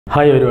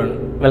Hi everyone,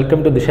 welcome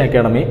to Disha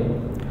Academy.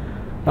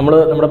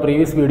 നമ്മുടെ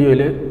previous video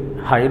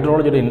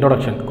hydrology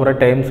introduction കുറേ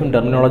terms and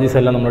terminologies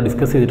എല്ലാം നമ്മൾ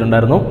discuss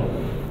ചെയ്തിട്ടുണ്ടായിരുന്നു.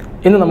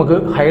 ഇന്ന് നമുക്ക്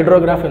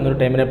ഹൈഡ്രോഗ്രാഫ് എന്നൊരു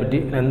ടൈമിനെ പറ്റി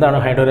എന്താണ്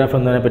ഹൈഡ്രോഗ്രാഫ്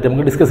എന്നതിനെ പറ്റി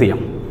നമുക്ക് ഡിസ്കസ്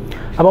ചെയ്യാം.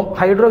 അപ്പോൾ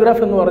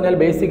ഹൈഡ്രോഗ്രാഫ് എന്ന് പറഞ്ഞാൽ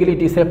basically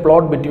it is A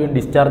plot between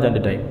discharge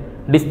and time.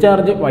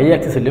 Discharge y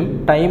ആക്സിസിലും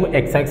time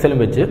x ആക്സിസിലും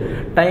വെച്ച്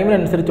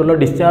ടൈമിനനുസരിച്ചുള്ള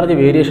ഡിസ്ചാർജ്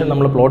വേരിയേഷൻ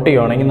നമ്മൾ പ്ലോട്ട്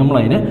ചെയ്യുകയാണെങ്കിൽ നമ്മൾ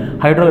അതിനെ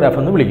ഹൈഡ്രോഗ്രാഫ്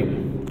എന്ന് വിളിക്കും.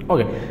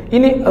 ഓക്കെ,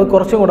 ഇനി അത്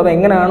കുറച്ചും കൂടെ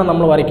എങ്ങനെയാണ്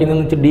നമ്മൾ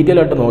വരയ്ക്കുന്നതെന്ന് വെച്ചാൽ ഡീറ്റെയിൽ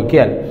ആയിട്ട്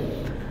നോക്കിയാൽ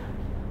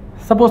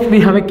suppose we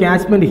have A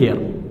catchment here.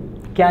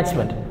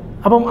 Catchment,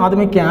 അപ്പം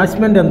ആദ്യമേ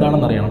ക്യാച്ച്മെൻറ്റ്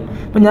എന്താണെന്ന് അറിയണം.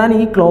 അപ്പം ഞാൻ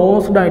ഈ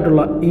ക്ലോസ്ഡ്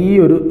ആയിട്ടുള്ള ഈ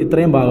ഒരു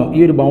ഇത്രയും ഭാഗം, ഈ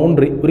ഒരു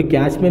ബൗണ്ടറി ഒരു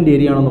ക്യാച്ച്മെൻറ്റ്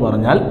ഏരിയ ആണെന്ന്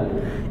പറഞ്ഞാൽ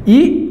ഈ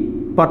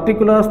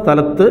പർട്ടിക്കുലർ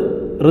സ്ഥലത്ത്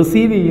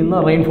റിസീവ് ചെയ്യുന്ന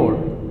റെയിൻഫോൾ,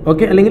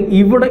 ഓക്കെ, അല്ലെങ്കിൽ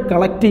ഇവിടെ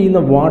കളക്ട്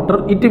ചെയ്യുന്ന water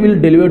it will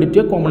delivered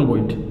to A common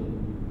point.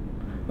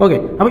 Okay,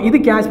 അപ്പോൾ ഇത്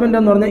ക്യാച്ച്മെൻറ്റ്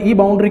എന്ന് പറഞ്ഞാൽ ഈ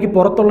ബൗണ്ടറിക്ക്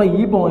പുറത്തുള്ള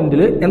ഈ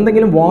പോയിന്റിൽ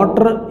എന്തെങ്കിലും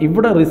വാട്ടർ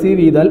ഇവിടെ റിസീവ്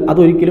ചെയ്താൽ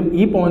അതൊരിക്കലും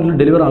ഈ പോയിന്റിൽ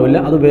ഡെലിവർ ആവില്ല,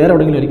 അത് വേറെ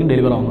എവിടെയെങ്കിലും ആയിരിക്കും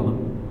ഡെലിവർ ആവുന്നത്.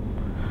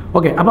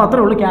 ഓക്കെ, അപ്പോൾ അത്രേ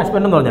ഉള്ളൂ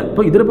ക്യാച്ച്മെൻറ്റ് എന്ന് പറഞ്ഞാൽ.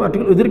 ഇപ്പോൾ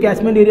ഇതൊരു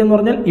ക്യാച്ച്മെൻറ്റ് ഏരിയ എന്ന്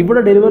പറഞ്ഞാൽ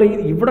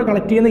ഇവിടെ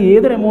കളക്ട് ചെയ്യുന്ന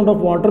ഏതൊരു എമൗണ്ട്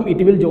ഓഫ് വാട്ടറും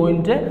it will join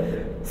to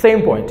same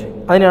point.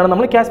 അതിനെയാണ്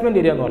നമ്മൾ ക്യാച്ച്മെൻറ്റ്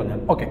ഏരിയ എന്ന് പറഞ്ഞാൽ.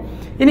 ഓക്കെ,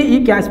 ഇനി ഈ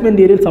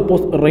ക്യാച്ച്മെൻറ്റ് ഏരിയയിൽ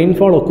സപ്പോസ്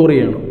റെയിൻഫോൾ ഒക്കർ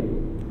ചെയ്യണം.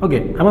 ഓക്കെ,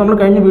 അപ്പോൾ നമ്മൾ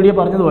കഴിഞ്ഞ വീഡിയോ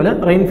പറഞ്ഞതുപോലെ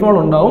റെയിൻഫോൾ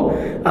ഉണ്ടാവും,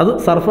 അത്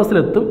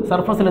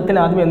സർഫസിലെത്തിൽ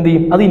ആദ്യം എന്ത്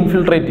ചെയ്യും, അത്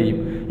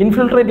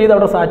ഇൻഫിൽട്രേറ്റ് ചെയ്ത്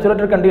അവിടെ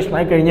സാച്ചുറേറ്റഡ് കണ്ടീഷൻ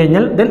ആയി കഴിഞ്ഞ്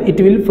കഴിഞ്ഞാൽ then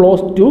it will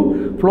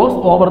flows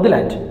over the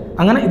land.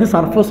 അങ്ങനെ ഇത്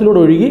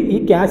സർഫസിലൂടെ ഒഴുകി ഈ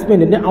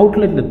ക്യാച്ച്മെൻറ്റിൻ്റെ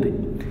ഔട്ട്ലെറ്റിലെത്തി.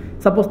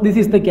 Suppose this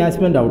is the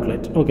catchment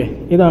outlet. Okay,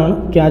 ഇതാണ്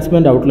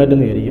ക്യാച്ച്മെൻറ്റ് ഔട്ട്ലെറ്റ്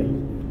എന്ന് വിചാരിക്കുക.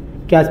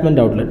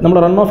 ക്യാച്ച്മെൻറ്റ് ഔട്ട്ലെറ്റ് നമ്മൾ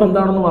റൺ ഓഫ്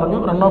എന്താണെന്ന് പറഞ്ഞു.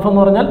 റൺ ഓഫ് എന്ന്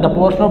പറഞ്ഞാൽ the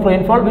portion of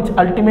rainfall which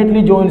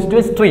ultimately joints to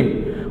A stream,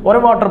 ഒരു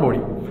വാട്ടർ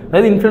ബോഡി.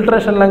 അതായത്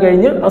ഇൻഫിൽട്രേഷൻ എല്ലാം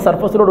കഴിഞ്ഞ് ആ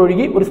സർഫസിലൂടെ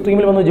ഒഴുകി ഒരു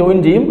സ്ട്രീമിൽ വന്ന് ജോയിൻ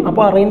ചെയ്യും.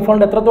 അപ്പോൾ ആ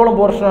റെയിൻഫോളിൻ്റെ എത്രത്തോളം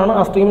പോർഷനാണ്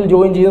ആ സ്ട്രീമിൽ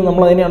ജോയിൻ ചെയ്ത്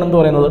നമ്മൾ അതിനെയാണ് എന്ത്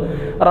പറയുന്നത്,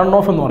 റൺ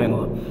ഓഫ് എന്ന്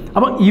പറയുന്നത്.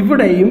 അപ്പോൾ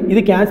ഇവിടെയും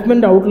ഇത്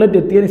ക്യാച്ച്മെൻറ്റ് ഔട്ട്ലെറ്റ്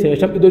എത്തിയതിന്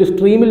ശേഷം ഇതൊരു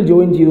സ്ട്രീമിൽ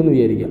ജോയിൻ ചെയ്തു എന്ന്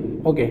വിചാരിക്കാം.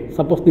 Okay,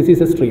 suppose this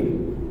is A stream,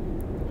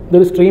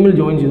 ഇതൊരു സ്ട്രീമിൽ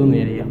ജോയിൻ ചെയ്തു എന്ന്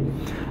വിചാരിക്കാം.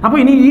 അപ്പോൾ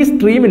ഇനി ഈ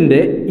സ്ട്രീമിൻ്റെ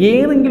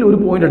ഏതെങ്കിലും ഒരു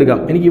പോയിന്റ് എടുക്കാം.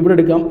 എനിക്ക് ഇവിടെ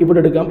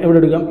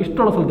എടുക്കാം,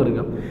 ഇഷ്ടമുള്ള സ്ഥലത്ത്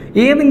എടുക്കാം.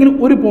 ഏതെങ്കിലും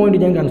ഒരു പോയിന്റ്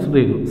ഞാൻ കൺസിഡർ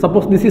ചെയ്തു.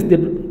 Suppose this is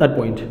that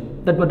point,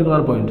 that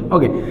particular point.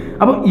 Okay,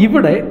 അപ്പോൾ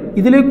ഇവിടെ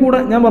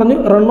ഇതിലേക്കൂടെ ഞാൻ പറഞ്ഞു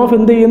റൺ ഓഫ്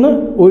എന്ത് ചെയ്യുന്നു,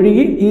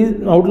 ഒഴുകി ഈ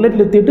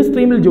ഔട്ട്ലെറ്റിലെത്തിയിട്ട്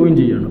സ്ട്രീമിൽ ജോയിൻ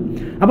ചെയ്യുകയാണ്.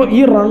 അപ്പോൾ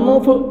ഈ റൺ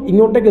ഓഫ്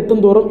ഇങ്ങോട്ടേക്ക്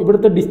എത്തും തോറും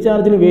ഇവിടുത്തെ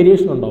ഡിസ്ചാർജിന്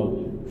വേരിയേഷൻ ഉണ്ടാവും.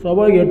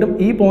 സ്വാഭാവികമായിട്ടും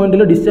ഈ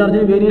പോയിന്റിൽ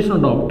ഡിസ്ചാർജിന് വേരിയേഷൻ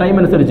ഉണ്ടാവും ടൈം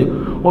അനുസരിച്ച്.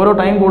 ഓരോ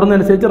ടൈം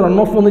കൂടുന്നതനുസരിച്ച് റൺ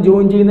ഓഫ് വന്ന്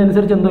ജോയിൻ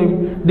ചെയ്യുന്നതനുസരിച്ച് എന്ത് ചെയ്യും,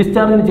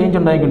 ഡിസ്ചാർജിന് ചേഞ്ച്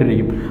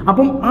ഉണ്ടായിക്കൊണ്ടിരിക്കും.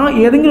 അപ്പം ആ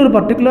ഏതെങ്കിലും ഒരു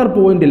പർട്ടിക്കുലർ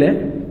പോയിന്റിലെ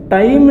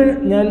ടൈം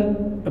ഞാൻ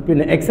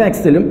എക്സ്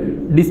ആക്സിസിലും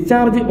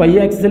ഡിസ്ചാർജ് വൈ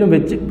ആക്സിസിലും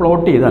വെച്ച്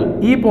പ്ലോട്ട് ചെയ്താൽ,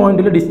 ഈ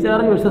പോയിന്റിൽ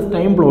ഡിസ്ചാർജ് വേഴ്സസ്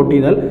ടൈം പ്ലോട്ട്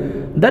ചെയ്താൽ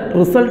that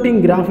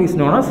resulting graph is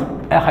known as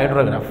A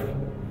hydrograph.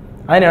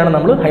 അതിനാണ്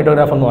നമ്മൾ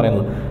ഹൈഡ്രോഗ്രാഫ് എന്ന്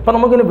പറയുന്നത്. അപ്പോൾ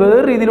നമുക്കിന്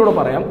വേറെ രീതിയിലൂടെ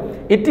പറയാം,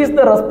 it is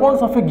the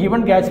response of A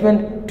given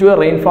catchment to A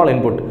rainfall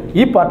input.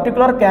 ഈ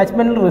പർട്ടിക്കുലർ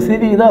ക്യാച്ച്മെൻറ്റിൽ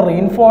റിസീവ് ചെയ്ത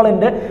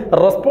റെയിൻഫോളിൻ്റെ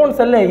റെസ്പോൺസ്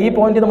അല്ലേ ഈ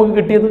പോയിന്റ് നമുക്ക്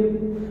കിട്ടിയത്.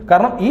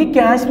 കാരണം ഈ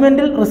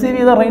ക്യാച്ച്മെൻറ്റിൽ റിസീവ്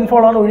ചെയ്ത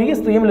റെയിൻഫോളാണ് ഒഴുകി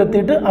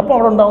സ്ട്രീമിലെത്തിയിട്ട് അപ്പോൾ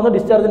അവിടെ ഉണ്ടാകുന്ന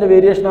ഡിസ്ചാർജിൻ്റെ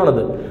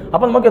വേരിയേഷനാണിത്.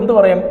 അപ്പോൾ നമുക്ക് എന്ത്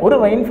പറയാം, ഒരു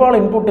റെയിൻഫോൾ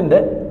ഇൻപുട്ടിൻ്റെ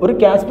ഒരു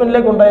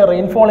ക്യാച്ച്മെൻറ്റിലേക്ക് ഉണ്ടായ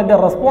റെയിൻഫോളിൻ്റെ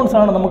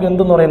റെസ്പോൺസാണ് നമുക്ക്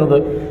എന്തെന്ന് പറയുന്നത്,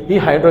 ഈ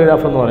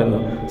ഹൈഡ്രോഗ്രാഫ് എന്ന്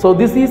പറയുന്നത്. So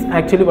this is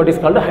actually what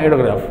is called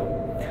hydrograph.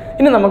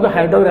 ഇനി നമുക്ക്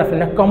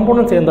ഹൈഡ്രോഗ്രാഫിൻ്റെ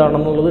കമ്പോണൻസ്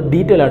എന്താണെന്നുള്ളത്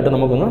ഡീറ്റെയിൽ ആയിട്ട്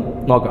നമുക്കൊന്ന്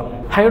നോക്കാം.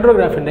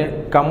 ഹൈഡ്രോഗ്രാഫിൻ്റെ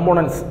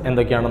കമ്പോണൻസ്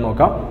എന്തൊക്കെയാണെന്ന്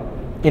നോക്കാം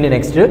ഇനി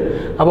നെക്സ്റ്റ്.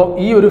 അപ്പോൾ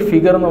ഈ ഒരു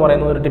ഫിഗർ എന്ന്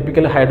പറയുന്നത് ഒരു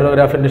ടിപ്പിക്കൽ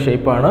ഹൈഡ്രോഗ്രാഫിൻ്റെ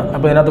ഷേപ്പാണ്.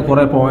 അപ്പോൾ ഇതിനകത്ത്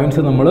കുറേ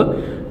പോയിൻറ്റ്സ് നമ്മൾ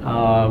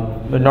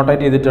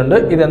നോട്ടേറ്റ് ചെയ്തിട്ടുണ്ട്.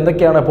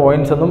 ഇതെന്തൊക്കെയാണ്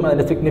പോയിൻറ്റ്സ് എന്നും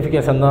അതിൻ്റെ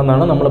സിഗ്നിഫിക്കൻസ്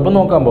എന്താണെന്നാണ് നമ്മളിപ്പോൾ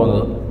നോക്കാൻ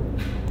പോകുന്നത്.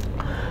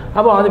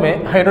 അപ്പോൾ ആദ്യമേ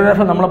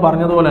ഹൈഡ്രോഗ്രാഫ് നമ്മൾ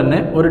പറഞ്ഞതുപോലെ തന്നെ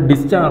ഒരു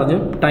ഡിസ്ചാർജും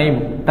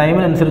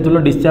ടൈമിനനുസരിച്ചുള്ള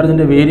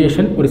ഡിസ്ചാർജിൻ്റെ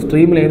വേരിയേഷൻ ഒരു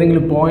സ്ട്രീമിൽ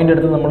ഏതെങ്കിലും പോയിൻ്റ്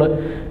എടുത്ത് നമ്മൾ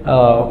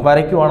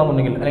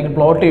വരയ്ക്കുകയാണെന്നുണ്ടെങ്കിൽ അല്ലെങ്കിൽ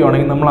പ്ലോട്ട്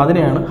ചെയ്യുകയാണെങ്കിൽ നമ്മൾ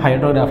അതിനെയാണ്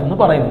ഹൈഡ്രോഗ്രാഫ് എന്ന്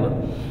പറയുന്നത്.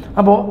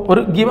 അപ്പോൾ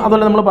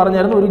അതുപോലെ നമ്മൾ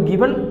പറഞ്ഞായിരുന്നു ഒരു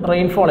ഗിവൺ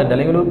റെയിൻഫോളിൻ്റെ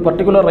അല്ലെങ്കിൽ ഒരു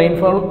പർട്ടിക്കുലർ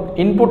റെയിൻഫോൾ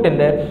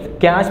ഇൻപുട്ടിൻ്റെ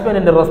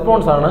ക്യാച്ച്മെൻറ്റിൻ്റെ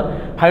റെസ്പോൺസാണ്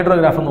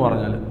ഹൈഡ്രോഗ്രാഫ് എന്ന്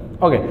പറഞ്ഞാൽ.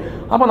 ഓക്കെ,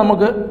 അപ്പോൾ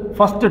നമുക്ക്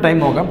ഫസ്റ്റ് ടൈം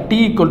നോക്കാം.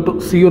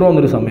 t=0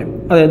 എന്നൊരു സമയം,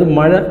 അതായത്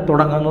മഴ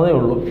തുടങ്ങുന്നതേ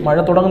ഉള്ളൂ. മഴ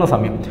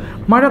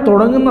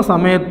തുടങ്ങുന്ന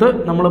സമയത്ത്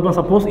നമ്മളിപ്പോൾ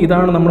സപ്പോസ്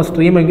ഇതാണ് നമ്മുടെ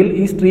സ്ട്രീമെങ്കിൽ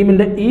ഈ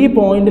സ്ട്രീമിൻ്റെ ഈ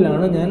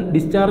പോയിന്റിലാണ് ഞാൻ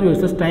ഡിസ്ചാർജ്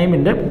വേഴ്സസ്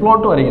ടൈമിൻ്റെ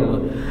പ്ലോട്ട് വരയ്ക്കുന്നത്.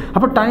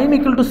 അപ്പോൾ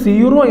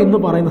t=0 എന്ന്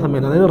പറയുന്ന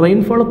സമയത്ത്, അതായത്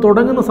റെയിൻഫോൾ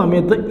തുടങ്ങുന്ന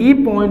സമയത്ത് ഈ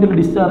പോയിന്റിൽ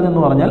ഡിസ്ചാർജ്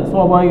എന്ന് പറഞ്ഞാൽ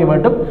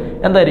സ്വാഭാവികമായിട്ടും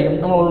എന്തായിരിക്കും,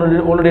 നമ്മൾ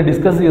ഓൾറെഡി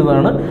ഡിസ്കസ്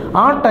ചെയ്തതാണ്.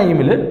 ആ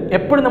ടൈമിൽ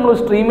എപ്പോഴും നമ്മൾ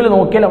സ്ട്രീമിൽ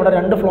നോക്കിയാൽ അവിടെ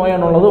രണ്ട് ഫ്ലോ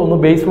ആണുള്ളത്, ഒന്ന്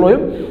ബേസ്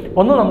ഫ്ലോയും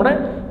ഒന്ന് നമ്മുടെ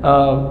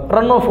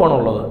റൺ ഓഫ്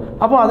ആണുള്ളത്.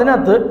 അപ്പോൾ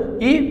അതിനകത്ത്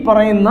ഈ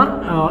പറയുന്ന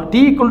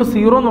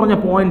t=0 എന്ന് പറഞ്ഞ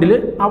പോയിന്റിൽ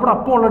അവിടെ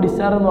അപ്പോൾ ഉള്ള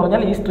ഡിസ്ചാർജ് എന്ന്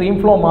പറഞ്ഞാൽ ഈ സ്ട്രീം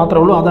ഫ്ലോ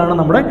മാത്രമേ ഉള്ളൂ, അതാണ്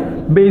നമ്മുടെ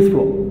ബേസ്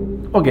ഫ്ലോ.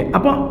 ഓക്കെ,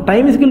 അപ്പോൾ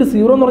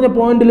t=0 എന്ന് പറഞ്ഞ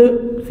പോയിന്റിൽ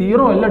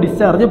 0 അല്ല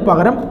ഡിസ്ചാർജ്,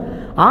 പകരം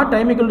ആ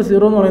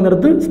t=0 എന്ന്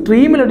പറയുന്നിടത്ത്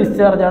സ്ട്രീമിലെ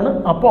ഡിസ്ചാർജാണ്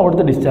അപ്പോൾ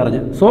അവിടുത്തെ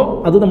ഡിസ്ചാർജ്. സോ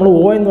അത് നമ്മൾ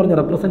O എന്ന് പറഞ്ഞ്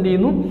റെപ്രസെൻറ്റ്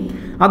ചെയ്യുന്നു,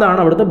 അതാണ്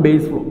അവിടുത്തെ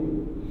ബേസ് ഫ്ലോ.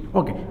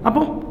 ഓക്കെ,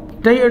 അപ്പം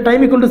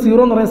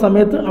t=0 എന്ന് പറയുന്ന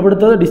സമയത്ത്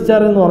അവിടുത്തെ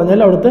ഡിസ്ചാർജ് എന്ന്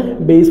പറഞ്ഞാൽ അവിടുത്തെ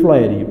ബേസ് ഫ്ലോ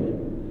ആയിരിക്കും.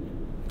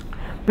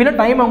 പിന്നെ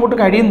ടൈം അങ്ങോട്ട്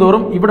കഴിയും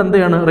തോറും ഇവിടെ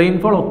എന്താണ്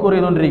റെയിൻഫോൾ ഒക്കൂർ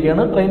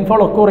ചെയ്തുകൊണ്ടിരിക്കുകയാണ്. റെയിൻഫോൾ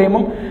ഒക്കൂർ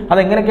ചെയ്യുമ്പം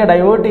അതെങ്ങനെയൊക്കെയാണ്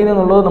ഡൈവേർട്ട്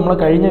ചെയ്യുന്നതെന്നുള്ളത് നമ്മൾ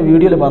കഴിഞ്ഞ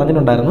വീഡിയോയിൽ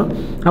പറഞ്ഞിട്ടുണ്ടായിരുന്നു.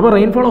 അപ്പോൾ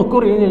റെയിൻഫോൾ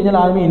ഒക്കൂർ ചെയ്ത് കഴിഞ്ഞാൽ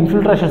ആദ്യം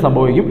ഇൻഫിൽട്രേഷൻ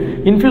സംഭവിക്കും.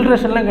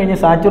 ഇൻഫിൽട്രേഷനെല്ലാം കഴിഞ്ഞ്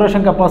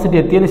സാച്ചുറേഷൻ കപ്പാസിറ്റി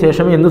എത്തിയതിന്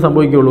ശേഷമേ എന്ത്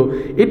സംഭവിക്കുകയുള്ളൂ,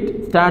 it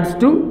starts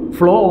to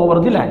flow over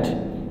the land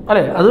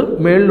അല്ലേ. അത്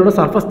മേളിലൂടെ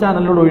സർഫസ്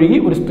ചാനലിലൂടെ ഒഴുകി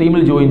ഒരു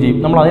സ്ട്രീമിൽ ജോയിൻ ചെയ്യും.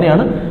 നമ്മൾ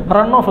അതിനെയാണ്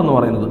റൺ ഓഫ് എന്ന്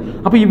പറയുന്നത്.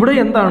 അപ്പോൾ ഇവിടെ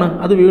എന്താണ്,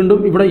 അത് വീണ്ടും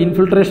ഇവിടെ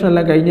ഇൻഫിൽട്രേഷൻ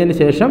എല്ലാം കഴിഞ്ഞതിന്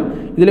ശേഷം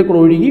ഇതിലേക്കൂടെ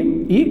ഒഴുകി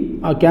ഈ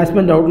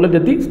കാച്ച്മെൻറ്റ് ഔട്ട്ലെറ്റ്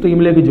എത്തി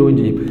സ്ട്രീമിലേക്ക് ജോയിൻ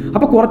ചെയ്യും.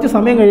 അപ്പോൾ കുറച്ച്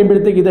സമയം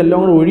കഴിയുമ്പോഴത്തേക്ക് ഇതെല്ലാം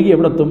കൂടെ ഒഴുകി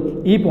എവിടെ എത്തും,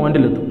 ഈ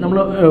പോയിന്റിലെത്തും. നമ്മൾ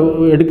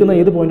എടുക്കുന്ന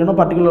ഏത് പോയിന്റാണോ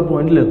പർട്ടിക്കുലർ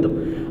പോയിന്റിലെത്തും.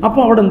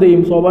 അപ്പോൾ അവിടെ എന്ത്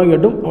ചെയ്യും,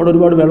 സ്വാഭാവികമായിട്ടും അവിടെ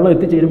ഒരുപാട് വെള്ളം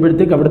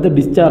എത്തിച്ചേരുമ്പോഴത്തേക്ക് അവിടുത്തെ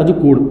ഡിസ്ചാർജ്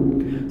കൂടും.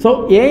 സോ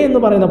എ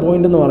എന്ന് പറയുന്ന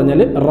പോയിന്റ് എന്ന്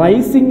പറഞ്ഞാൽ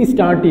റൈസിങ്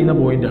സ്റ്റാർട്ട് ചെയ്യുന്ന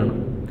പോയിന്റാണ്.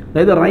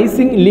 അതായത്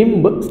റൈസിങ്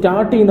ലിംബ്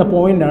സ്റ്റാർട്ട് ചെയ്യുന്ന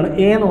പോയിൻ്റാണ്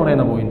എ എന്ന്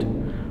പറയുന്ന പോയിന്റ്.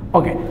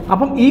 ഓക്കെ,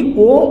 അപ്പം ഈ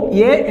ഒ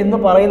എ എന്ന്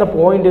പറയുന്ന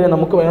പോയിന്റിനെ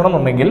നമുക്ക്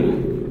വേണമെന്നുണ്ടെങ്കിൽ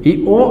ഈ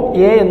ഒ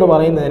എ എന്ന്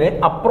പറയുന്നതിനെ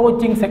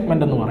അപ്രോച്ചിങ്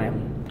സെഗ്മെൻറ്റ് എന്ന് പറയാം.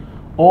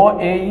 O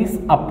A is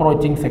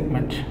approaching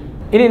segment.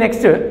 ഇനി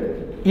നെക്സ്റ്റ്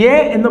എ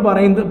എന്ന്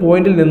പറയുന്ന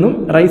പോയിന്റിൽ നിന്നും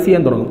റൈസ്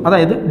ചെയ്യാൻ തുടങ്ങും,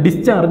 അതായത്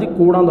ഡിസ്ചാർജ്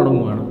കൂടാൻ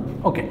തുടങ്ങുകയാണ്.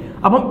 ഓക്കെ,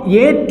 അപ്പം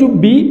എ ടു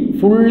ബി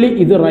ഫുള്ളി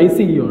ഇത് റൈസ്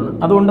ചെയ്യുകയാണ്.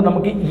 അതുകൊണ്ട്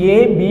നമുക്ക് എ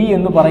ബി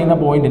എന്ന് പറയുന്ന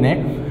പോയിന്റിനെ,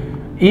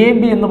 എ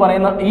ബി എന്ന്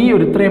പറയുന്ന ഈ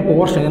ഒരു ഇത്രയും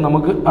പോർഷനെ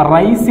നമുക്ക്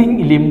റൈസിങ്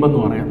ലിംബ് എന്ന്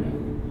പറയാം.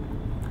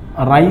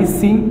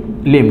 റൈസിങ്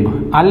ലിംബ്,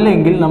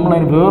 അല്ലെങ്കിൽ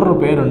നമ്മളതിന് വേറൊരു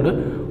പേരുണ്ട്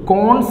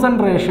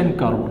കോൺസെൻട്രേഷൻ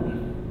കർവ്.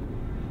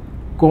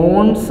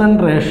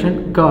 കോൺസെൻട്രേഷൻ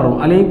കർവ്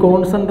അല്ലെങ്കിൽ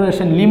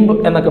കോൺസെൻട്രേഷൻ ലിംബ്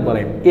എന്നൊക്കെ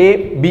പറയും എ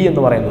ബി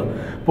എന്ന് പറയുന്നത്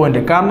പോയിന്റ്.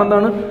 കാരണം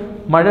എന്താണ്,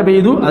 മഴ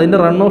പെയ്തു, അതിൻ്റെ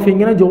റൺ ഓഫ്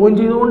ഇങ്ങനെ ജോയിൻ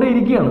ചെയ്തുകൊണ്ടേ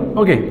ഇരിക്കുകയാണ്.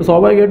 ഓക്കെ,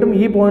 സ്വാഭാവികമായിട്ടും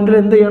ഈ പോയിന്റിൽ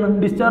എന്ത് ചെയ്യണം,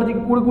 ഡിസ്ചാർജ്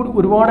കൂടി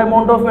ഒരുപാട്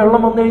എമൗണ്ട് ഓഫ്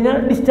വെള്ളം വന്നു കഴിഞ്ഞാൽ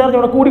ഡിസ്ചാർജ്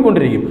അവിടെ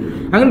കൂടിക്കൊണ്ടിരിക്കും.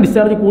 അങ്ങനെ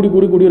ഡിസ്ചാർജ് കൂടി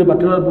ഒരു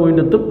പർട്ടിക്കുലർ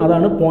പോയിന്റ് എത്തും,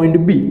 അതാണ്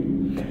പോയിന്റ് ബി.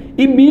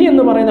 ഈ ബി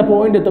എന്ന് പറയുന്ന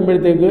പോയിന്റ്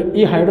എത്തുമ്പോഴത്തേക്ക്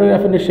ഈ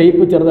ഹൈഡ്രോഗ്രാഫിൻ്റെ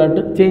ഷേപ്പ്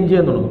ചെറുതായിട്ട് ചേഞ്ച്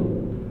ചെയ്യാൻ തുടങ്ങും.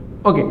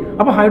 ഓക്കെ,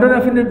 അപ്പോൾ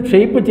ഹൈഡ്രോഗ്രാഫിൻ്റെ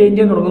ഷേപ്പ് ചേഞ്ച്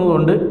ചെയ്യാൻ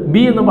തുടങ്ങുന്നതുകൊണ്ട്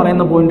ബി എന്ന്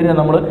പറയുന്ന പോയിന്റിനെ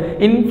നമ്മൾ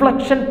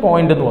ഇൻഫ്ലക്ഷൻ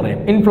പോയിന്റ് എന്ന് പറയും.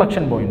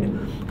 Inflection point.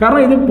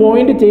 കാരണം ഇത്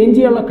പോയിന്റ് ചേഞ്ച്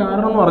ചെയ്യാനുള്ള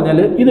കാരണം എന്ന് പറഞ്ഞാൽ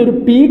ഇതൊരു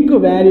പീക്ക്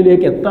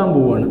വാല്യൂയിലേക്ക് എത്താൻ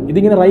പോവുകയാണ്.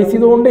 ഇതിങ്ങനെ റൈസ്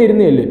ചെയ്തുകൊണ്ടേ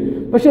ഇരുന്നേല്ലേ,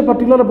 പക്ഷേ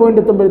പർട്ടിക്കുലർ പോയിന്റ്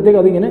എത്തുമ്പോഴത്തേക്ക്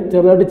അതിങ്ങനെ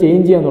ചെറുതായിട്ട്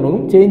ചേഞ്ച് ചെയ്യാൻ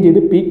തുടങ്ങും. ചേഞ്ച് ചെയ്ത്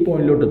പീക്ക്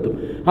പോയിന്റിലോട്ട് എത്തും.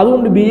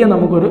 അതുകൊണ്ട് ബി യെ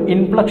നമുക്കൊരു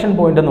ഇൻഫ്ലക്ഷൻ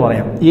പോയിന്റ് എന്ന്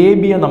പറയാം. എ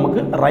ബിയെ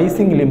നമുക്ക്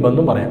റൈസിങ് ലിംബ്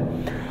എന്നും പറയാം.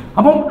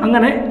 അപ്പം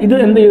അങ്ങനെ ഇത്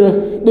എന്ത് ചെയ്ത്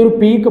ഇതൊരു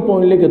പീക്ക്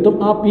പോയിന്റിലേക്ക് എത്തും.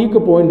 ആ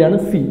പീക്ക് പോയിന്റാണ്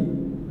സി.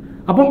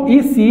 അപ്പം ഈ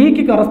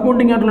സിക്ക്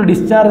കറസ്പോണ്ടിങ് ആയിട്ടുള്ള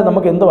ഡിസ്ചാർജ്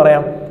നമുക്ക് എന്ത്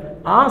പറയാം,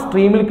 ആ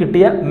സ്ട്രീമിൽ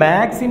കിട്ടിയ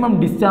മാക്സിമം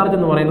ഡിസ്ചാർജ്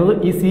എന്ന് പറയുന്നത്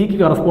ഈ സിക്ക്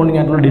കറസ്പോണ്ടിങ്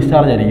ആയിട്ടുള്ള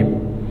ഡിസ്ചാർജ് ആയിരിക്കും.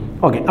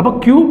 ഓക്കെ, അപ്പോൾ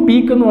ക്യൂ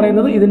പീക്ക് എന്ന്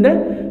പറയുന്നത് ഇതിൻ്റെ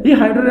ഈ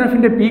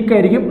ഹൈഡ്രോഗ്രാഫിൻ്റെ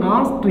പീക്കായിരിക്കും ആ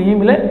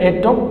സ്ട്രീമിലെ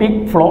ഏറ്റവും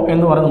പീക്ക് ഫ്ലോ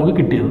എന്ന് പറയുന്നത് നമുക്ക്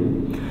കിട്ടിയത്.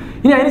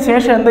 ഇനി അതിന്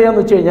ശേഷം എന്താ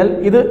ചെയ്യാന്ന് വെച്ച് കഴിഞ്ഞാൽ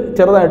ഇത്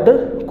ചെറുതായിട്ട്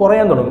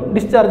കുറയാൻ തുടങ്ങും,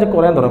 ഡിസ്ചാർജ്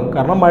കുറയാൻ തുടങ്ങും.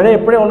 കാരണം മഴ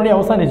എപ്പോഴും ഓൾറെഡി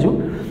അവസാനിച്ചു.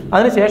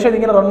 അതിനുശേഷം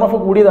ഇതിങ്ങനെ റൺ ഓഫ്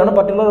കൂടിയതാണ്.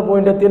 പർട്ടിക്കുലർ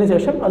പോയിന്റ് എത്തിയതിന്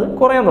ശേഷം അത്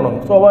കുറയാൻ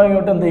തുടങ്ങും.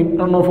 സ്വാഭാവികമായിട്ട് എന്ത് ചെയ്യും,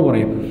 റൺ ഓഫ്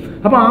കുറയും.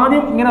 അപ്പോൾ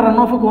ആദ്യം ഇങ്ങനെ റൺ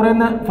ഓഫ്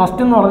കുറയുന്ന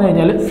ഫസ്റ്റ് എന്ന് പറഞ്ഞു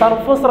കഴിഞ്ഞാൽ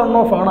സർഫസ് റൺ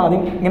ഓഫ് ആണ്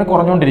ആദ്യം ഇങ്ങനെ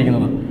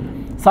കുറഞ്ഞുകൊണ്ടിരിക്കുന്നത്.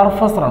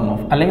 സർഫസ് റൺ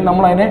ഓഫ്, അല്ലെങ്കിൽ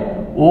നമ്മളതിനെ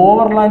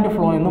ഓവർലാൻഡ്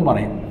ഫ്ലോ എന്നും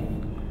പറയും.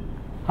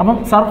 അപ്പം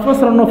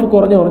സർഫസ് റൺ ഓഫ്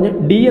കുറഞ്ഞ്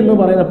ഡി എന്ന്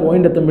പറയുന്ന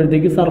പോയിന്റ്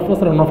എത്തുമ്പോഴത്തേക്ക്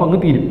സർഫസ് റൺ ഓഫ് അങ്ങ്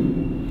തീരും.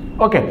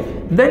 ഓക്കെ,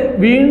 ദെൻ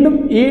വീണ്ടും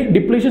ഈ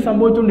ഡിപ്ലീഷൻ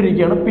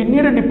സംഭവിച്ചുകൊണ്ടിരിക്കുകയാണ്.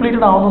 പിന്നീട്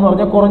ഡിപ്ലീറ്റഡ് ആവുന്നതെന്ന്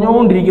പറഞ്ഞാൽ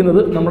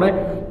കുറഞ്ഞുകൊണ്ടിരിക്കുന്നത് നമ്മുടെ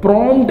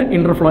പ്രോംപ്റ്റ്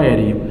ഇൻ്റർഫ്ലോ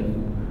ആയിരിക്കും.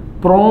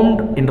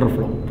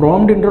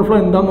 പ്രോംപ്റ്റ് ഇൻ്റർഫ്ലോ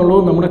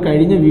എന്താണെന്നുള്ളത് നമ്മുടെ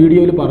കഴിഞ്ഞ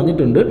വീഡിയോയിൽ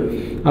പറഞ്ഞിട്ടുണ്ട്.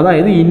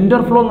 അതായത്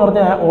ഇൻ്റർഫ്ലോ എന്ന്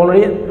പറഞ്ഞാൽ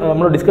ഓൾറെഡി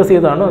നമ്മൾ ഡിസ്കസ്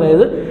ചെയ്തതാണ്.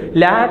 അതായത്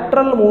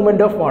lateral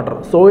movement of water,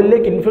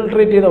 സോയിലിലേക്ക്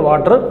infiltrate ചെയ്ത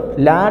വാട്ടർ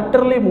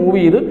ലാറ്ററലി മൂവ്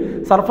ചെയ്ത്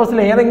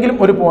സർഫസിൽ ഏതെങ്കിലും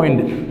ഒരു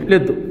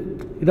പോയിന്റിലെത്തും.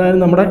 ഇതാണ്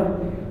നമ്മുടെ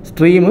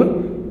സ്ട്രീം.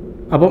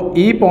 അപ്പം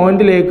ഈ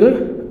പോയിന്റിലേക്ക്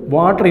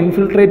വാട്ടർ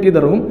ഇൻഫിൽട്രേറ്റ്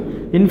ചെയ്തിറങ്ങും.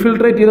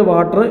 ഇൻഫിൽട്രേറ്റ് ചെയ്ത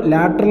വാട്ടർ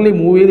ലാറ്ററലി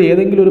മൂവ് ചെയ്ത്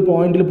ഏതെങ്കിലും ഒരു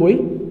പോയിന്റിൽ പോയി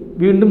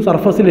വീണ്ടും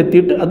സർഫസിൽ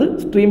എത്തിയിട്ട് അത്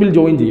സ്ട്രീമിൽ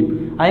ജോയിൻ ചെയ്യും.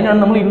 അതിനാണ്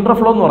നമ്മൾ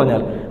ഇൻ്റർഫ്ലോ എന്ന്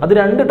പറഞ്ഞാൽ. അത്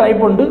രണ്ട്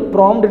ടൈപ്പ് ഉണ്ട്,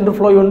 പ്രോംപ്റ്റ്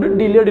ഇൻ്റർഫ്ലോയും ഉണ്ട്,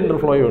 ഡിലേഡ്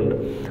ഇൻ്റർഫ്ലോയും ഉണ്ട്.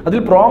 അതിൽ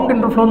പ്രോംപ്റ്റ്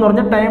ഇൻ്റർഫ്ലോ എന്ന്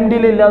പറഞ്ഞാൽ ടൈം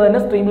ഡിലേ ഇല്ലാതെ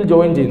തന്നെ സ്ട്രീമിൽ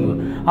ജോയിൻ ചെയ്യുന്നത്.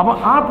 അപ്പോൾ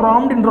ആ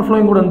പ്രോംപ്റ്റ്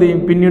ഇൻ്റർഫ്ലോയും കൂടെ എന്ത്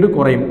ചെയ്യും, പിന്നീട്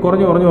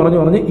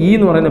കുറഞ്ഞ് ഇ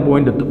എന്ന് പറയുന്ന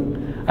പോയിന്റ് എത്തും.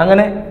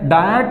 അങ്ങനെ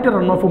ഡയറക്റ്റ്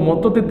റൺ ഓഫ്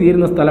മൊത്തത്തിൽ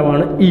തീരുന്ന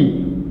സ്ഥലമാണ് ഇ.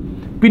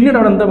 പിന്നീട്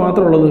അവിടെ എന്താ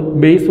മാത്രമേ ഉള്ളത്,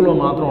 ബേസ് ഫ്ലോ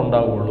മാത്രമേ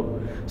ഉണ്ടാവുകയുള്ളൂ.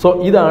 സോ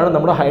ഇതാണ്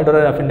നമ്മുടെ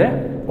ഹൈഡ്രോഗ്രാഫിൻ്റെ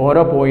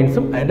ഓരോ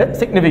പോയിൻറ്റ്സും അതിൻ്റെ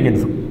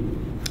സിഗ്നിഫിക്കൻസും.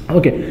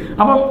 ഓക്കെ,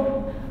 അപ്പം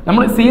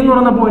നമ്മൾ സി എന്ന്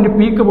പറയുന്ന പോയിന്റ്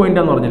പീക്ക്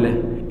പോയിൻ്റാന്ന് പറഞ്ഞില്ലേ.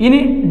 ഇനി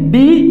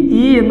ഡി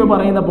ഇ എന്ന്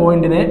പറയുന്ന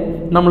പോയിന്റിനെ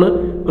നമ്മൾ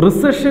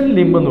റിസഷൻ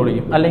ലിംബ് എന്ന്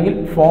വിളിക്കും, അല്ലെങ്കിൽ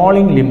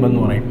ഫാളിംഗ് ലിംബ്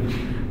എന്ന് പറയും.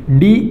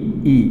 ഡി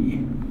ഇ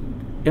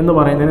എന്ന്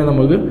പറയുന്നതിനെ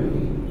നമുക്ക്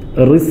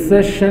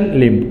റിസഷൻ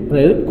ലിംബ്,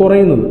 അതായത്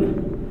കുറയുന്നത്,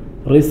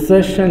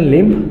 recession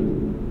limb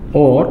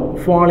or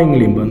falling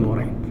limb എന്ന്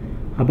പറയും.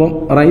 അപ്പം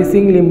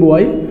റൈസിങ്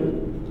ലിംബുമായി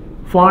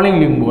ഫാളിംഗ്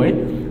ലിംബുമായി.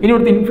 ഇനി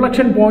ഇവിടുത്തെ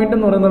ഇൻഫ്ലക്ഷൻ പോയിന്റ്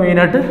എന്ന് പറയുന്നത്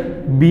മെയിനായിട്ട്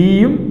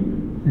ബിയും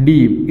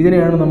ഡിയും.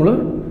 ഇതിനെയാണ് നമ്മൾ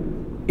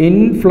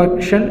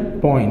ഇൻഫ്ലക്ഷൻ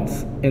പോയിന്റ്സ്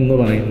എന്ന്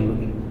പറയുന്നത്.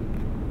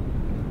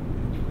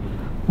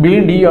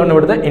 ബിയും ഡിയും ആണ്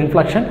ഇവിടുത്തെ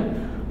ഇൻഫ്ലക്ഷൻ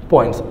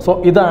പോയിന്റ്സ്. സോ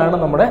ഇതാണ്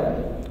നമ്മുടെ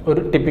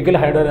ഒരു ടിപ്പിക്കൽ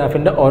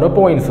ഹൈഡ്രോഗ്രാഫിൻ്റെ ഓരോ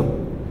പോയിന്റ്സും.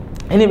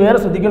 ഇനി വേറെ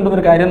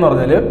ശ്രദ്ധിക്കേണ്ടുന്നൊരു കാര്യം എന്ന്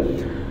പറഞ്ഞാൽ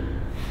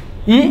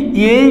ഈ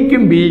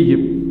എയ്ക്കും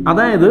ബിക്കും,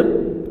 അതായത്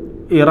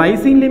ഈ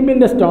റൈസിങ്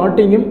ലിംബിൻ്റെ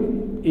സ്റ്റാർട്ടിങ്ങും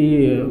ഈ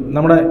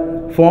നമ്മുടെ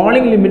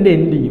ഫാളിംഗ് ലിംബിൻ്റെ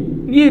എൻഡിങ്ങും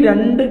ഈ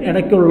രണ്ട്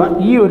ഇടയ്ക്കുള്ള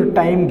ഈ ഒരു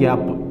ടൈം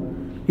ഗ്യാപ്പ്,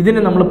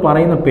 ഇതിനെ നമ്മൾ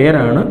പറയുന്ന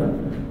പേരാണ്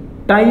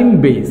time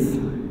base.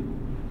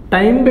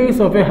 Time base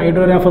of A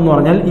hydrograph എന്ന്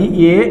പറഞ്ഞാൽ ഈ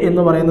എ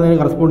എന്ന് പറയുന്നതിന്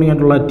കറസ്പോണ്ടിങ്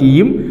ആയിട്ടുള്ള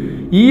ടിയും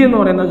ഇ എന്ന്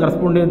പറയുന്നത്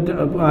കറസ്പോണ്ടിങ്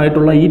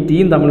ആയിട്ടുള്ള ഈ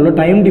ടിയും തമ്മിലുള്ള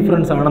ടൈം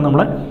ഡിഫറൻസ് ആണ്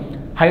നമ്മളെ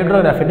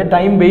ഹൈഡ്രോഗ്രാഫിൻ്റെ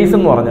ടൈം ബേസ്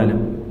എന്ന് പറഞ്ഞാൽ.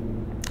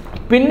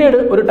 പിന്നീട്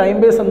ഒരു ടൈം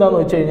ബേസ് എന്താണെന്ന്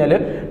വെച്ച് കഴിഞ്ഞാൽ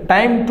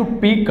ടൈം ടു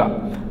പീക്കാണ്.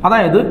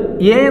 അതായത്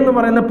എ എന്ന്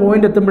പറയുന്ന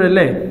പോയിന്റ്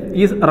എത്തുമ്പോഴല്ലേ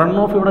ഈ റൺ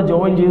ഓഫ് ഇവിടെ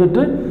ജോയിൻ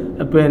ചെയ്തിട്ട്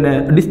പിന്നെ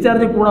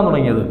ഡിസ്ചാർജ് കൂടാൻ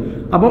തുടങ്ങിയത്.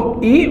 അപ്പം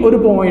ഈ ഒരു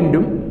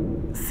പോയിന്റും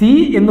സി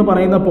എന്ന്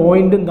പറയുന്ന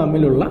പോയിന്റും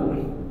തമ്മിലുള്ള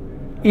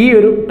ഈ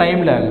ഒരു ടൈം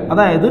ലാഗ്,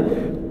 അതായത്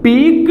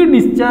പീക്ക്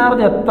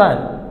ഡിസ്ചാർജ് എത്താൻ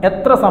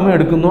എത്ര സമയം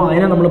എടുക്കുന്നോ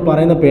അതിനെ നമ്മൾ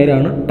പറയുന്ന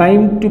പേരാണ്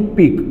time to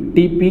peak,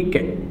 TPK,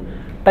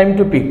 time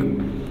to peak.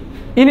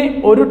 ഇനി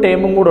ഒരു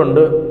ടേമും കൂടെ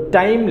ഉണ്ട്,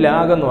 ടൈം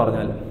ലാഗ് എന്ന്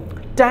പറഞ്ഞാൽ.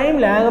 ടൈം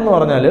ലാഗ് എന്ന്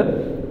പറഞ്ഞാൽ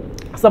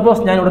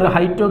സപ്പോസ് ഞാനിവിടെ ഒരു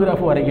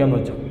ഹൈഡ്രോഗ്രാഫ് വരയ്ക്കാമെന്ന്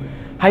വെച്ചു.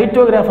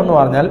 ഹൈഡ്രോഗ്രാഫ് എന്ന്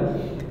പറഞ്ഞാൽ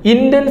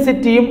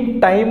ഇൻറ്റൻസിറ്റിയും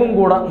ടൈമും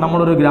കൂടെ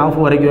നമ്മളൊരു ഗ്രാഫ്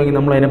വരയ്ക്കുമെങ്കിൽ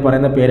നമ്മൾ അതിനെ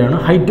പറയുന്ന പേരാണ്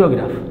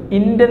ഹൈഡ്രോഗ്രാഫ്.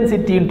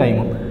 ഇൻറ്റൻസിറ്റിയും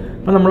ടൈമും.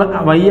 അപ്പോൾ നമ്മൾ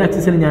Y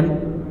ആക്സിസിൽ ഞാൻ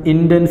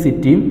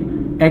ഇൻറ്റൻസിറ്റിയും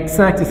X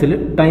ആക്സിസിൽ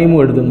ടൈമും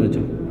എടുത്തെന്ന്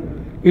വെച്ചു.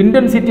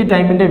 ഇൻറ്റൻസിറ്റി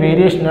ടൈമിൻ്റെ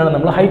വേരിയേഷനാണ്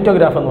നമ്മൾ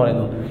ഹൈഡ്രോഗ്രാഫ് എന്ന്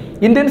പറയുന്നത്.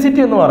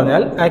 ഇൻറ്റൻസിറ്റി എന്ന്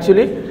പറഞ്ഞാൽ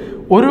ആക്ച്വലി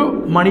ഒരു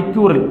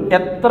മണിക്കൂറിൽ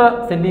എത്ര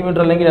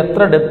സെൻറ്റിമീറ്റർ അല്ലെങ്കിൽ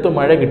എത്ര ഡെപ്ത്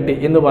മഴ കിട്ടി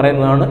എന്ന്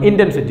പറയുന്നതാണ്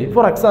ഇൻറ്റൻസിറ്റി.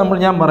 ഫോർ എക്സാമ്പിൾ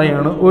ഞാൻ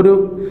പറയുകയാണ് ഒരു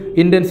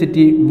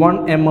ഇൻറ്റൻസിറ്റി 1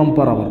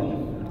 mm/h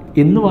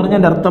എന്ന്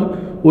പറഞ്ഞതിൻ്റെ അർത്ഥം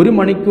ഒരു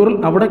മണിക്കൂറിൽ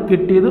അവിടെ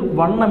കിട്ടിയത്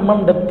 1 mm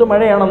ഡെപ്ത്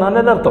മഴയാണെന്നാണ്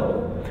എൻ്റെ അർത്ഥം.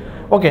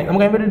 ഓക്കെ,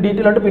 നമുക്ക് അതിൻ്റെ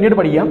ഡീറ്റെയിൽ ആയിട്ട് പിന്നീട്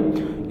പഠിക്കാം.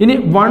 ഇനി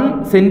 1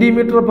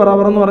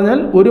 cm/h എന്ന് പറഞ്ഞാൽ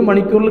ഒരു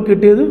മണിക്കൂറിൽ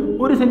കിട്ടിയത്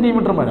 1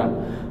 സെൻറ്റിമീറ്റർ മഴ.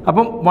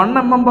 അപ്പം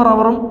 1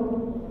 mm/h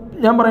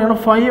ഞാൻ പറയുകയാണ്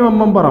 5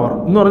 mm/h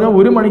എന്ന് പറഞ്ഞാൽ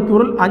ഒരു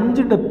മണിക്കൂറിൽ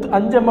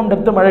 5 mm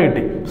ഡെപ്ത് മഴ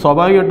കിട്ടി.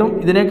 സ്വാഭാവികമായിട്ടും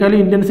ഇതിനേക്കാളും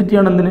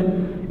ഇൻറ്റൻസിറ്റിയാണ് എന്തിന്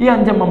ഈ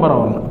 5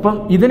 mm/h. അപ്പം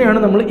ഇതിനെയാണ്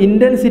നമ്മൾ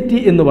ഇൻറ്റൻസിറ്റി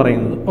എന്ന്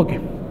പറയുന്നത്. ഓക്കെ,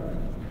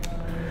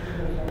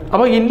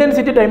 അപ്പോൾ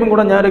ഇൻറ്റൻസിറ്റി ടൈമും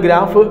കൂടെ ഞാനൊരു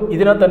ഗ്രാഫ്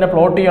ഇതിനകത്ത് തന്നെ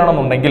പ്ലോട്ട്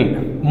ചെയ്യണമെന്നുണ്ടെങ്കിൽ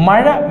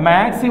മഴ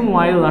മാക്സിമം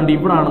ആയതാണ്ട്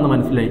ഇവിടെ ആണെന്ന്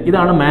മനസ്സിലായി.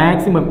 ഇതാണ്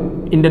മാക്സിമം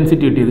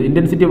ഇൻറ്റൻസിറ്റി കിട്ടിയത്.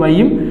 Intensity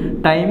വൈയും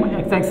time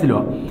X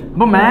ആക്സിലുമാണ്.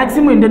 അപ്പോൾ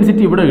മാക്സിമം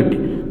ഇൻറ്റൻസിറ്റി ഇവിടെ കിട്ടി.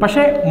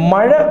 പക്ഷേ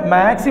മഴ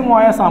മാക്സിമം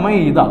ആയ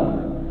സമയം ഇതാണ്.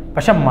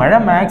 പക്ഷെ മഴ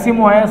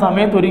മാക്സിമം ആയ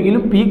സമയത്ത്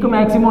ഒരിക്കലും പീക്ക്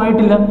മാക്സിമം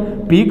ആയിട്ടില്ല.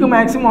 പീക്ക്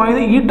മാക്സിമം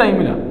ആയത് ഈ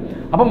ടൈമിലാണ്.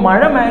 അപ്പം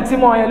മഴ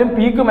മാക്സിമം ആയാലും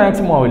പീക്ക്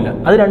മാക്സിമം ആവില്ല.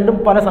 അത് രണ്ടും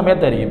പല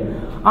സമയത്തായിരിക്കും.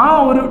 ആ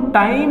ഒരു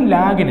ടൈം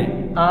ലാഗിന്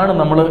ആണ്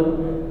നമ്മൾ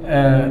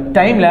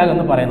ടൈം ലാഗ്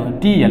എന്ന് പറയുന്നത്,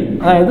 TL.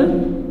 അതായത്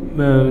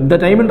the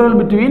time interval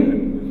between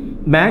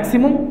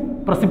maximum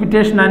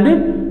precipitation and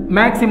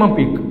maximum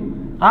peak.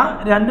 ആ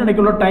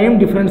രണ്ടിടയ്ക്കുള്ള ടൈം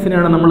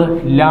ഡിഫറൻസിനെയാണ് നമ്മൾ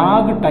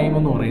ലാഗ് ടൈം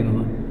എന്ന്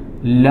പറയുന്നത്.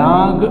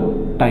 Lag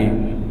time.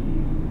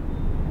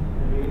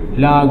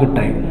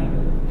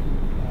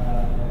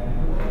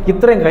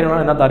 ഇത്രയും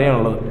കാര്യങ്ങളാണ് ഇതിനകത്ത്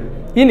അറിയാനുള്ളത്.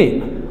 ഇനി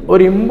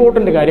ഒരു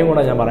ഇമ്പോർട്ടൻ്റ് കാര്യം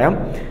കൂടെ ഞാൻ പറയാം.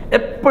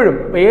 എപ്പോഴും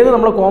ഏത്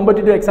നമ്മൾ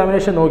കോമ്പറ്റേറ്റീവ്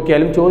എക്സാമിനേഷൻ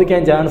നോക്കിയാലും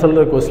ചോദിക്കാൻ ചാൻസ്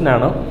ഉള്ളൊരു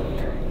ക്വസ്റ്റ്യനാണ്.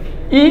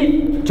 ഈ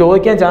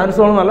ചോദിക്കാൻ ചാൻസ്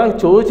ഉള്ളതെന്നല്ല,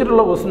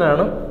 ചോദിച്ചിട്ടുള്ള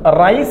ക്വസ്റ്റ്യനാണ്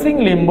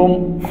റൈസിങ് ലിംബും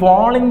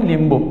ഫാളിങ്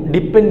ലിംബും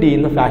ഡിപ്പെൻഡ്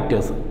ചെയ്യുന്ന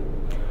ഫാക്ടേഴ്സ്.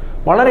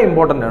 വളരെ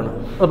ഇമ്പോർട്ടൻ്റ് ആണ്,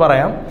 അത്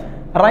പറയാം.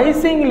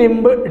 റൈസിങ്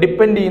ലിംബ്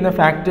ഡിപ്പെൻഡ് ചെയ്യുന്ന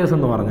ഫാക്ടേഴ്സ്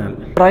എന്ന് പറഞ്ഞാൽ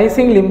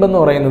റൈസിങ് ലിംബ് എന്ന്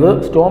പറയുന്നത്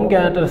സ്റ്റോം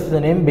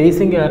ക്യാരക്ടറിസ്റ്റിക്സിനെയും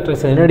ബേസിക്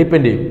ക്യാരക്ടറിസ്റ്റിക്സിനെയും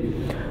ഡിപ്പെൻഡ് ചെയ്യും.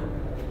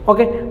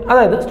 ഓക്കെ,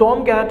 അതായത് സ്റ്റോം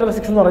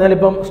ക്യാരക്ടറിസ്റ്റിക്സ് എന്ന് പറഞ്ഞാൽ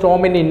ഇപ്പം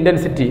സ്റ്റോമിൻ്റെ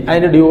ഇൻറ്റൻസിറ്റി,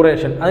 അതിൻ്റെ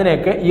ഡ്യൂറേഷൻ,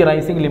 അതിനെയൊക്കെ ഈ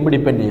റൈസിങ് ലിംബ്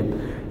ഡിപ്പെൻഡ് ചെയ്യും.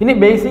 ഇനി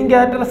ബേസിക്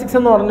ക്യാരക്ടറിസ്റ്റിക്സ്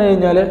എന്ന് പറഞ്ഞു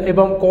കഴിഞ്ഞാൽ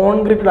ഇപ്പം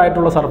കോൺക്രീറ്റഡ്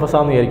ആയിട്ടുള്ള സർഫസ്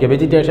ആണെന്ന് വിചാരിക്കുക,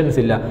 വെജിറ്റേഷൻസ്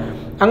ഇല്ല.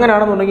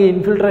 അങ്ങനെയാണെന്നുണ്ടെങ്കിൽ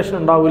ഇൻഫിൽട്രേഷൻ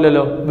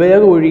ഉണ്ടാവില്ലല്ലോ,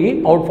 വേഗം ഒഴുകി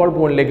ഔട്ട്ഫോൾ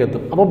പോയിന്റിലേക്ക്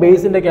എത്തും. അപ്പോൾ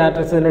ബേസിൻ്റെ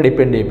ക്യാരക്ടറിസ്റ്റിക്സിനെ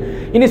ഡിപ്പെൻഡ് ചെയ്യും.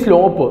 ഇനി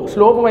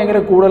സ്ലോപ്പ്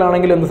ഭയങ്കര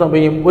കൂടുതലാണെങ്കിൽ എന്ത്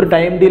സംഭവിക്കും, ഒരു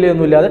ടൈം ഡിലേ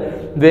ഒന്നും ഇല്ലാതെ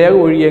വേഗം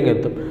ഒഴുകിയങ്ങ്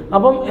എത്തും.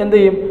 അപ്പം എന്ത്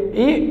ചെയ്യും,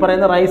 ഈ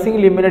പറയുന്ന റൈസിങ്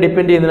ലിംബിനെ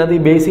ഡിപ്പെൻഡ് ചെയ്യുന്നതിനകത്ത്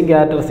ഈ ബേസിക്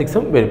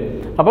ക്യാരക്ടറിസ്റ്റിക്സും വരും.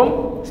 അപ്പം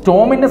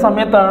സ്റ്റോമിൻ്റെ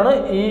സമയത്താണ്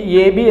ഈ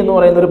AB എന്ന്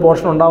പറയുന്ന ഒരു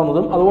പോർഷൻ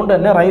ഉണ്ടാകുന്നതും. അതുകൊണ്ട്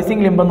തന്നെ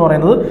റൈസിങ് ലിംബ് എന്ന്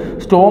പറയുന്നത്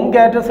സ്റ്റോം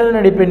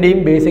ക്യാരക്ടറിസ്റ്റിക്സിനെ ഡിപ്പെൻഡ് ചെയ്യും,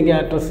 ബേസിക്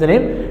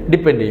ക്യാരക്ടറിസ്റ്റിക്സിനെയും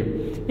ഡിപ്പെൻഡ് ചെയ്യും.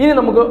 ഇനി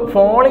നമുക്ക്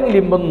ഫോളിങ്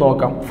ലിംബ് എന്ന്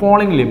നോക്കാം.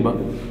 ഫോളിങ് ലിംബ്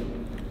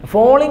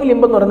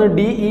എന്ന് പറയുന്നത്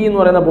DE എന്ന്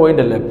പറയുന്ന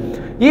പോയിന്റ് അല്ലേ.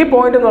 ഈ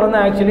പോയിന്റ് എന്ന്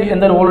പറയുന്നത് ആക്ച്വലി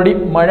എന്തായാലും ഓൾറെഡി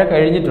മഴ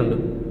കഴിഞ്ഞിട്ടുണ്ട്.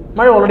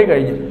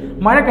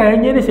 മഴ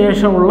കഴിഞ്ഞതിന്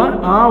ശേഷമുള്ള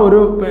ആ ഒരു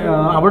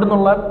അവിടെ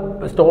നിന്നുള്ള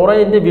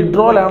സ്റ്റോറേജിൻ്റെ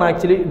വിഡ്രോളാണ്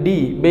ആക്ച്വലി DE.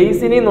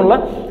 ബേസിനിൽ നിന്നുള്ള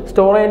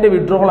സ്റ്റോറേജിൻ്റെ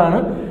വിഡ്രോളാണ്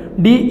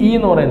DE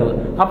എന്ന് പറയുന്നത്.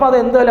 അപ്പോൾ അത്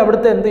എന്തായാലും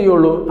അവിടുത്തെ എന്ത്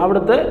ചെയ്യുള്ളൂ,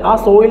 അവിടുത്തെ ആ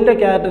സോയിലിൻ്റെ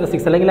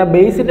ക്യാരക്ടറിസ്റ്റിക്സ് അല്ലെങ്കിൽ ആ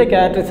ബേസിൻ്റെ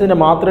ക്യാരക്ടറിസ്റ്റിക്സിനെ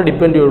മാത്രമേ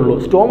ഡിപ്പെൻഡ് ചെയ്യുള്ളൂ.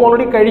 സ്റ്റോം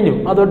ഓൾറെഡി കഴിഞ്ഞു,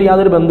 അതുകൊണ്ട്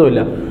യാതൊരു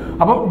ബന്ധമില്ല.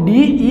 അപ്പം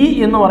DE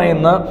എന്ന്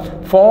പറയുന്ന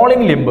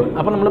ഫോളിങ് ലിംബ്.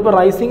 അപ്പം നമ്മളിപ്പോൾ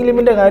റൈസിങ്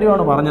ലിംബിൻ്റെ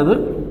കാര്യമാണ് പറഞ്ഞത്.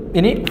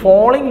 ഇനി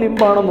ഫോളിങ്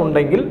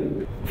ലിംബാണെന്നുണ്ടെങ്കിൽ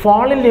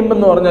ഫോളിങ് ലിംബ്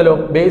എന്ന് പറഞ്ഞാലോ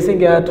ബേസിക്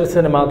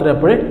ക്യാരക്ടറിസ്റ്റിക്സിനെ മാത്രമേ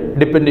എപ്പോഴും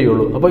ഡിപ്പെൻഡ്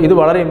ചെയ്യുള്ളൂ. അപ്പോൾ ഇത്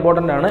വളരെ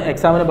ഇമ്പോർട്ടൻ്റ് ആണ്,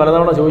 എക്സാമിന്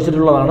പലതവണ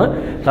ചോദിച്ചിട്ടുള്ളതാണ്.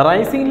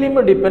 Rising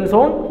limb depends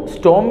on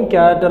Storm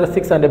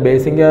characteristics and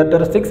basic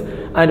characteristics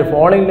and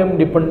falling limb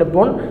depend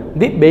upon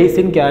the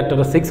basic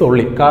characteristics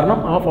only. കാരണം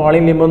ആ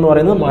ഫോളിങ് ലിംബ് എന്ന്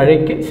പറയുന്നത്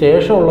മഴയ്ക്ക്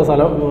ശേഷമുള്ള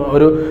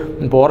ഒരു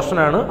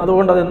പോർഷനാണ്.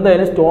 അതുകൊണ്ട് അത്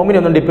എന്തായാലും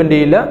സ്റ്റോമിനൊന്നും ഡിപ്പെൻഡ്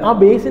ചെയ്യില്ല, ആ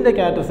ബേസിൻ്റെ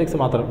ക്യാരക്ടറിസ്റ്റിക്സ്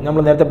മാത്രം.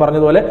 നമ്മൾ നേരത്തെ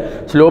പറഞ്ഞതുപോലെ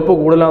സ്ലോപ്പ്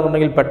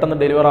കൂടുതലാണെന്നുണ്ടെങ്കിൽ പെട്ടെന്ന്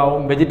ഡെലിവർ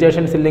ആവും,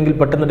 വെജിറ്റേഷൻസ് ഇല്ലെങ്കിൽ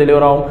പെട്ടെന്ന്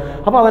ഡെലിവർ ആവും.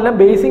 അപ്പോൾ അതെല്ലാം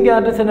ബേസിക്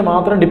ക്യാരക്ടറിസ്റ്റിക്സിനെ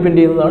മാത്രം മാത്രം ഡിപ്പെൻഡ്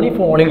ചെയ്യുന്നതാണ് ഈ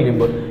ഫോളിംഗ്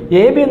ലിംബ്.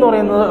 എ ബി എന്ന്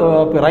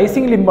പറയുന്നത്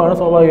റൈസിംഗ് ലിംബാണ്,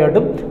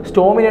 സ്വാഭാവികമായിട്ടും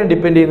സ്റ്റോമിനെയും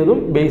ഡിപ്പെൻഡ് ചെയ്യുന്നതും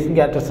ബേസിക്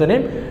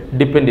ക്യാരക്ടറിസ്റ്റിനെയും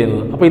ഡിപ്പെൻഡ്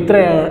ചെയ്യുന്നത്. അപ്പോൾ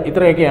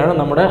ഇത്രയൊക്കെയാണ്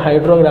നമ്മുടെ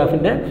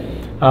ഹൈഡ്രോഗ്രാഫിൻ്റെ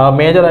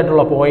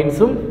മേജറായിട്ടുള്ള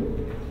പോയിൻറ്റ്സും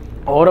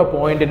ഓരോ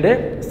പോയിൻറ്റിൻ്റെ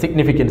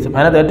സിഗ്നിഫിക്കൻസും.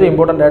 അതിനകത്ത് ഏറ്റവും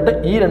ഇമ്പോർട്ടൻ്റ് ആയിട്ട്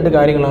ഈ 2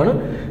 കാര്യങ്ങളാണ്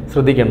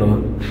ശ്രദ്ധിക്കേണ്ടത്.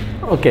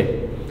 ഓക്കെ,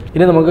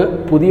 ഇനി നമുക്ക്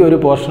പുതിയൊരു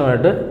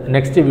പോർഷനായിട്ട്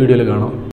നെക്സ്റ്റ് വീഡിയോയിൽ കാണാം.